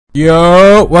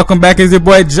Yo, welcome back. It's your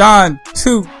boy John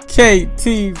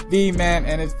 2KTV, man,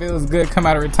 and it feels good to come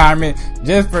out of retirement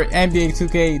just for NBA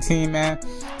 2K18, man.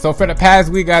 So for the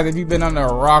past week, guys, if you've been under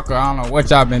a rock or I don't know what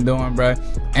y'all been doing, bro,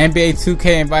 NBA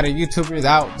 2K invited YouTubers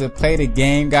out to play the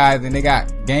game, guys, and they got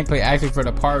gameplay actually for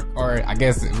the park, or I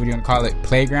guess what you gonna call it,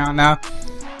 playground now.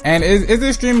 And it's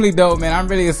extremely dope, man. I'm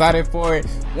really excited for it.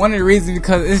 One of the reasons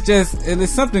because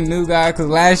it's something new, guys, because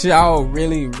last year I was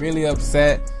really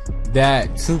upset that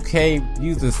 2K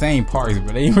used the same parks,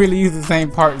 bro. They really used the same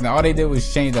parks, and all they did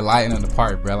was change the lighting of the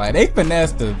park, bro. Like, they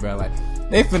finessed us, bro. Like,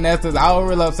 they finessed us. I was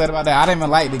real upset about that. I didn't even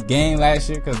like the game last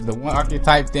year because the one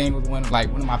archetype thing was one of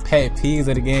my pet peeves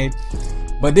of the game.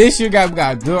 But this year, guys, we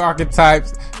got dual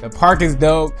archetypes. The park is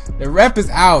dope. The rep is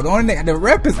out. The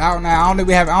rep is out now. I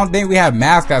don't think we have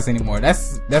mascots anymore.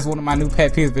 That's one of my new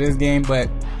pet peeves for this game, but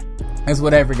it's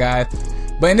whatever, guys.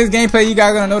 But in this gameplay, you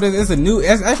guys are gonna notice it's a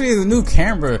new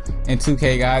camera in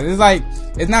 2K, guys.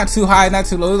 It's not too high, not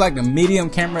too low. It's like the medium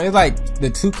camera. It's like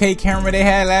the 2K camera they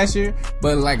had last year,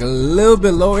 but like a little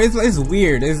bit lower. It's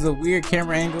weird. It's a weird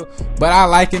camera angle, but I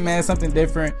like it, man. It's something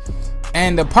different.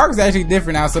 And the park's actually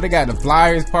different now. So they got the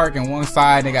Flyers Park on one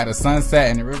side, they got the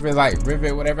Sunset and the River,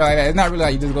 whatever like that. It's not really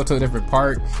like you just go to a different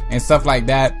park and stuff like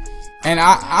that. And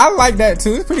I like that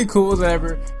too. It's pretty cool,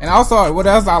 whatever. And also, what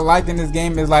else I like in this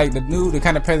game is like the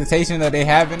kind of presentation that they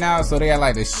have it now. So they got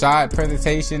like the shot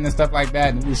presentation and stuff like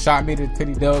that. The new shot meter is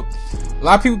pretty dope. A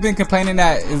lot of people been complaining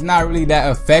that it's not really that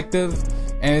effective,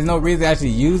 and there's no reason to actually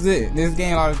use it. This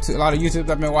game, a lot of YouTubers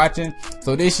I've been watching.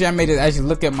 So this year I made it actually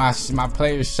look at my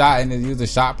player's shot and just use the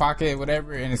shot pocket,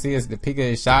 whatever, and to see it's the peak of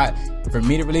his shot for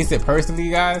me to release it personally,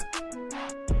 guys.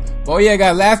 But yeah,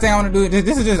 guys, last thing I want to do,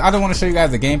 this is just, I don't want to show you guys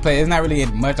the gameplay. It's not really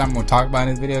much I'm going to talk about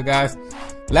in this video, guys.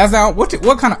 Last thing,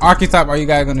 what kind of archetype are you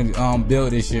guys going to build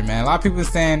this year, man? A lot of people are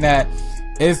saying that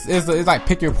it's like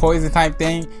pick your poison type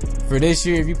thing for this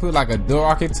year. If you put like a dual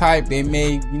archetype, they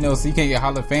may, so you can get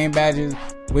Hall of Fame badges,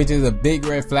 which is a big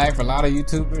red flag for a lot of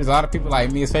YouTubers. A lot of people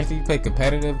like me, especially if you play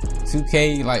competitive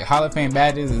 2K, like Hall of Fame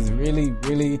badges is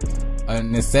really a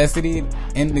necessity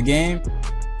in the game.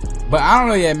 But I don't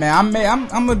know yet, man.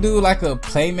 I'm gonna do like a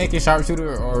playmaking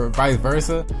sharpshooter or vice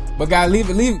versa. But guys, let's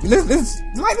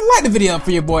like the video up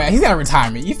for your boy. He's at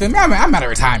retirement. You feel me? I'm at a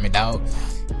retirement, dog.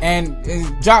 And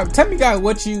tell me, guys,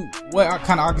 what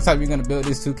kind of archetype you're gonna build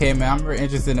this 2K, man. I'm very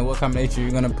interested in what combination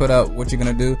you're gonna put up, what you're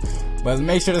gonna do. But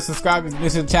make sure to subscribe if you're new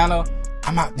to the channel.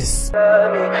 I'm out this.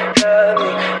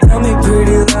 Tell me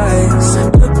pretty lies,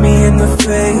 look me in the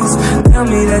face, tell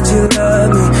me that you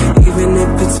love me, even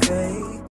if it's